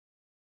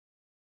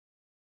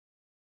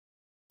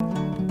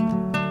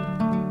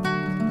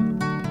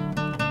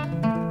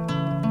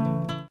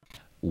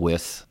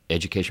with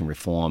education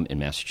reform in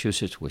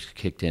Massachusetts, which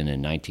kicked in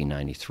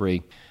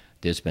 1993,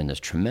 there's been this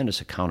tremendous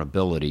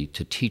accountability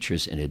to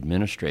teachers and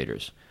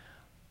administrators.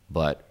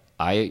 But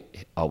I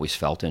always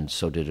felt, and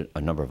so did a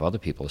number of other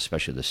people,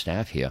 especially the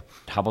staff here,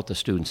 how about the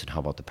students and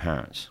how about the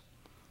parents?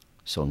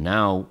 So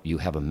now you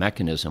have a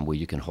mechanism where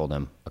you can hold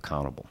them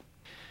accountable.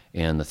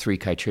 And the three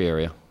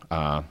criteria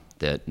are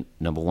that,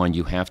 number one,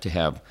 you have to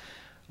have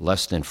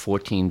less than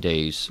 14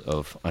 days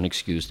of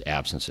unexcused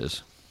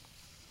absences.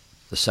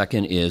 The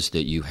second is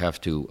that you have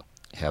to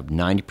have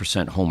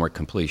 90% homework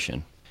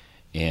completion,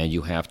 and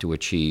you have to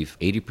achieve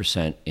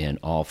 80% in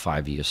all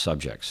 5-year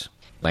subjects.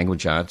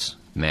 Language arts,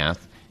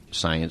 math,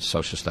 science,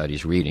 social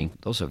studies, reading,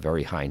 those are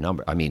very high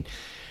numbers. I mean,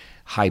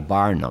 high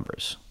bar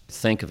numbers.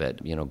 Think of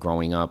it,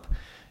 growing up,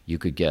 you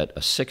could get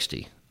a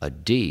 60, a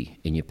D,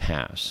 and you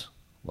pass.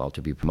 Well,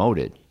 to be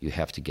promoted, you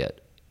have to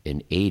get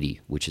an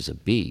 80, which is a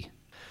B.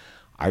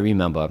 I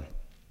remember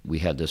we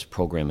had this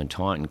program in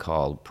Taunton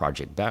called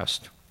Project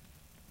Best,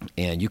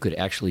 and you could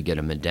actually get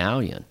a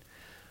medallion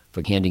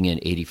for handing in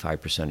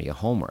 85% of your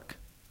homework.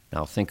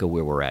 Now think of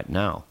where we're at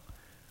now.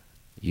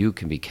 You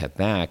can be kept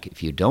back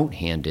if you don't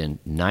hand in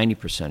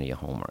 90% of your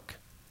homework.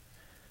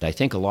 I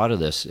think a lot of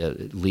this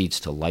leads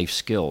to life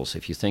skills.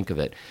 If you think of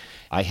it,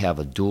 I have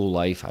a dual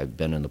life. I've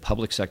been in the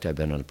public sector, I've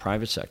been in the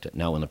private sector.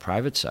 Now in the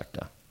private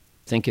sector,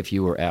 think if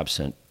you were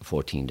absent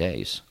 14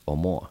 days or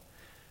more.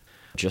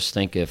 Just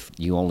think if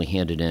you only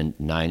handed in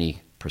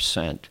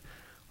 90%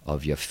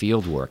 of your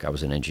field work. I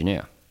was an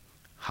engineer.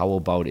 How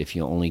about if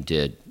you only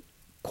did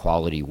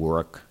quality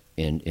work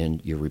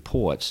in your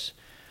reports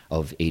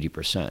of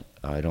 80%?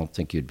 I don't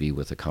think you'd be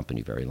with the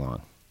company very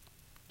long.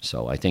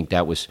 So I think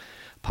that was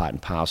part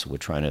and parcel. We're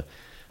trying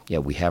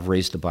to, we have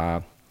raised the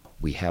bar.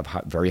 We have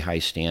very high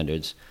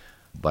standards.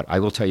 But I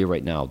will tell you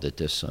right now that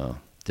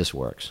this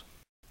works.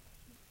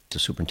 The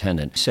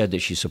superintendent said that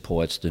she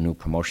supports the new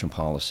promotion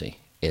policy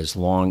as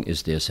long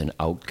as there's an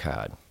out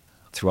card.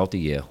 Throughout the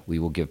year, we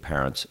will give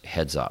parents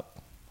heads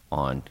up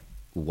on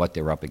what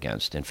they're up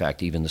against. In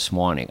fact, even this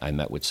morning, I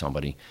met with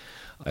somebody,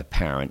 a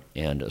parent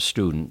and a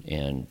student,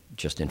 and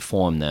just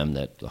informed them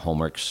that the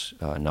homework's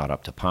not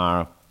up to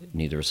par,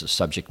 neither is the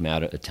subject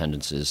matter,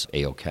 attendance is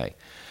A-OK.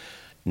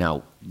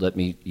 Now, let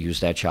me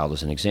use that child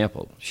as an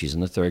example. She's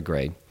in the 3rd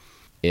grade.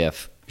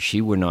 If she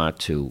were not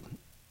to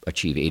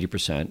achieve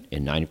 80%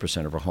 and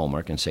 90% of her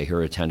homework and say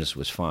her attendance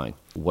was fine,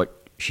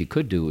 what she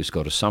could do is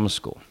go to summer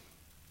school.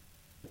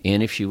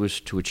 And if she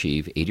was to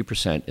achieve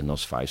 80% in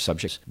those 5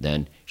 subjects,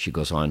 then she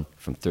goes on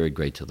from 3rd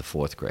grade to the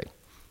 4th grade.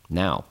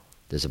 Now,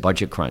 there's a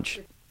budget crunch.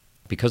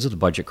 Because of the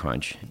budget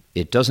crunch,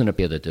 it doesn't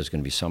appear that there's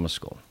going to be summer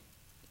school.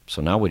 So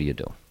now what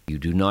do? You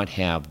do not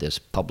have this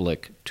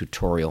public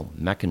tutorial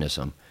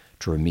mechanism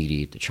to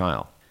remediate the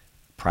child,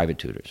 private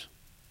tutors.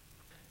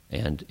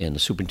 And the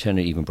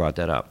superintendent even brought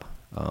that up.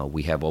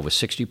 We have over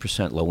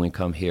 60% low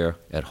income here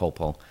at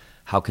Hopewell.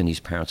 How can these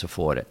parents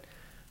afford it?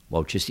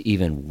 Well, just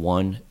even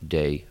 1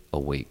 day a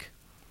week,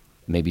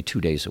 maybe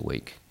 2 days a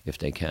week, if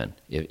they can.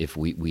 If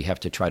we have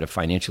to try to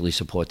financially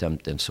support them,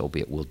 then so be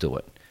it. We'll do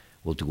it.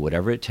 We'll do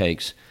whatever it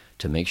takes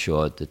to make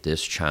sure that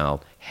this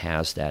child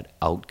has that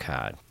out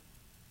card.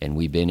 And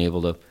we've been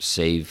able to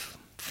save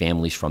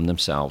families from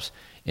themselves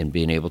and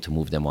being able to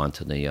move them on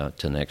to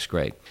the next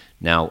grade.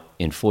 Now,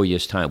 in 4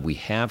 years' time, we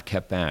have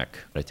kept back,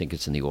 I think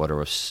it's in the order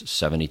of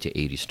 70 to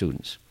 80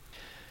 students.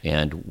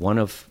 And one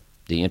of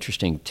the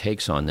interesting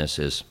takes on this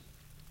is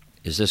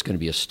this going to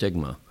be a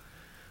stigma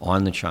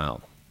on the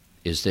child?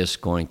 Is this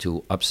going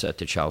to upset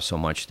the child so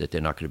much that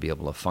they're not going to be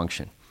able to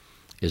function?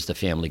 Is the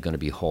family going to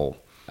be whole?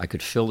 I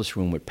could fill this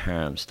room with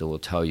parents that will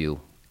tell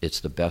you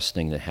it's the best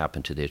thing that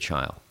happened to their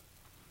child.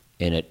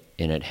 And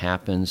it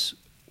happens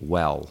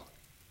well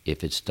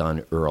if it's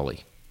done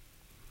early.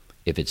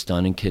 If it's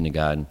done in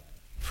kindergarten,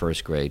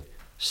 1st grade,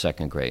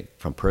 2nd grade.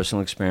 From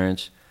personal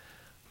experience,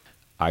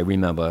 I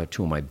remember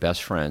 2 of my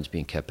best friends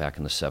being kept back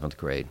in the 7th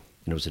grade,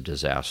 and it was a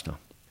disaster.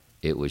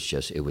 It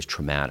was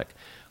traumatic.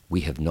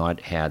 We have not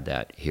had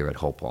that here at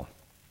Hopewell.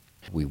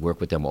 We work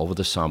with them over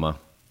the summer.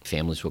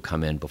 Families will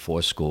come in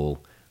before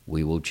school.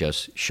 We will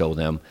just show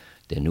them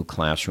their new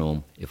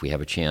classroom. If we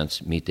have a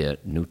chance, meet their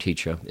new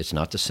teacher. It's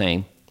not the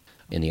same.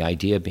 And the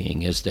idea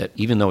being is that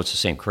even though it's the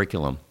same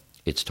curriculum,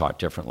 it's taught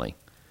differently.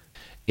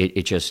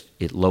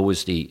 It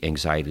lowers the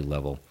anxiety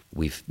level.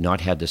 We've not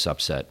had this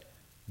upset.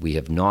 We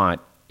have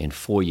not, in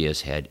 4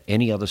 years, had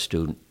any other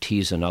student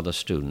tease another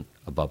student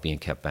about being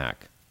kept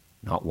back.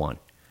 Not one.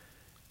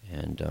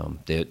 And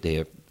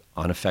they're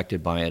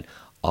unaffected by it,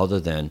 other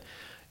than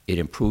it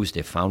improves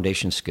their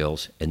foundation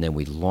skills, and then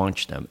we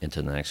launch them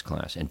into the next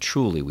class. And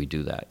truly, we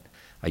do that.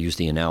 I use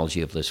the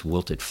analogy of this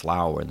wilted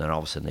flower, and then all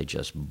of a sudden they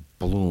just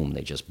bloom,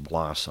 they just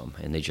blossom,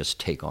 and they just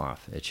take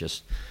off. It's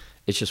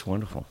just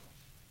wonderful.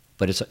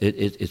 But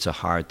it's a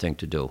hard thing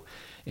to do.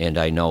 And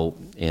I know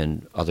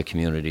in other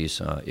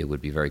communities it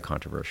would be very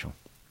controversial.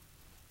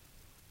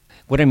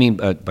 What I mean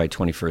by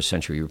 21st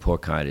century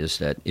report card is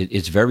that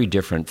it's very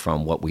different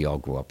from what we all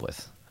grew up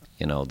with.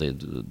 The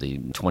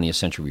 20th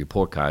century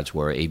report cards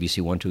were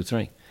ABC 1, 2,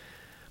 3.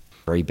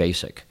 Very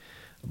basic.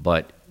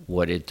 But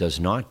what it does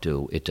not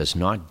do, it does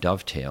not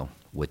dovetail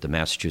with the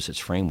Massachusetts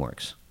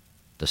frameworks,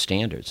 the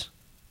standards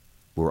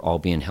we're all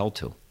being held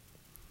to.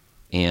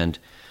 And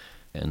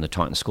in the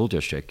Taunton School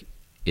District,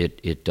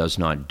 it does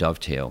not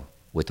dovetail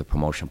with the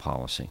promotion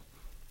policy.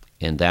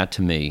 And that,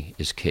 to me,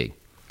 is key.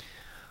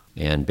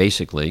 And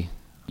basically,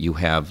 you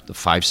have the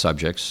 5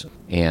 subjects,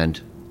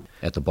 and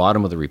at the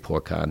bottom of the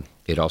report card,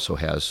 it also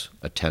has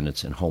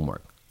attendance and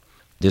homework.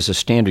 There's a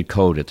standard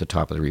code at the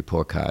top of the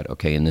report card,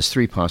 okay, and there's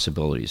 3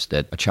 possibilities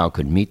that a child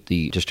could meet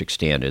the district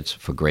standards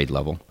for grade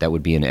level. That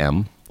would be an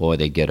M, or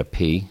they get a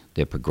P,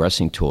 they're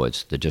progressing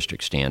towards the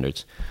district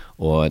standards,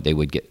 or they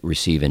would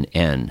receive an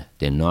N,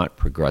 they're not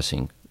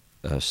progressing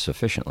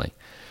sufficiently.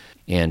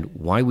 And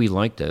why we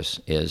like this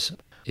is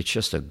it's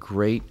just a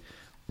great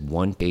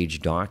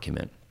one-page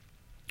document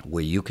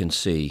where you can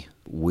see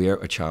where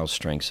a child's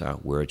strengths are,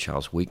 where a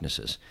child's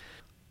weaknesses.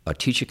 A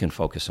teacher can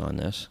focus on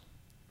this.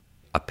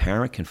 A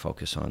parent can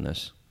focus on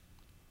this.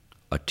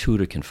 A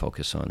tutor can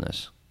focus on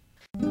this.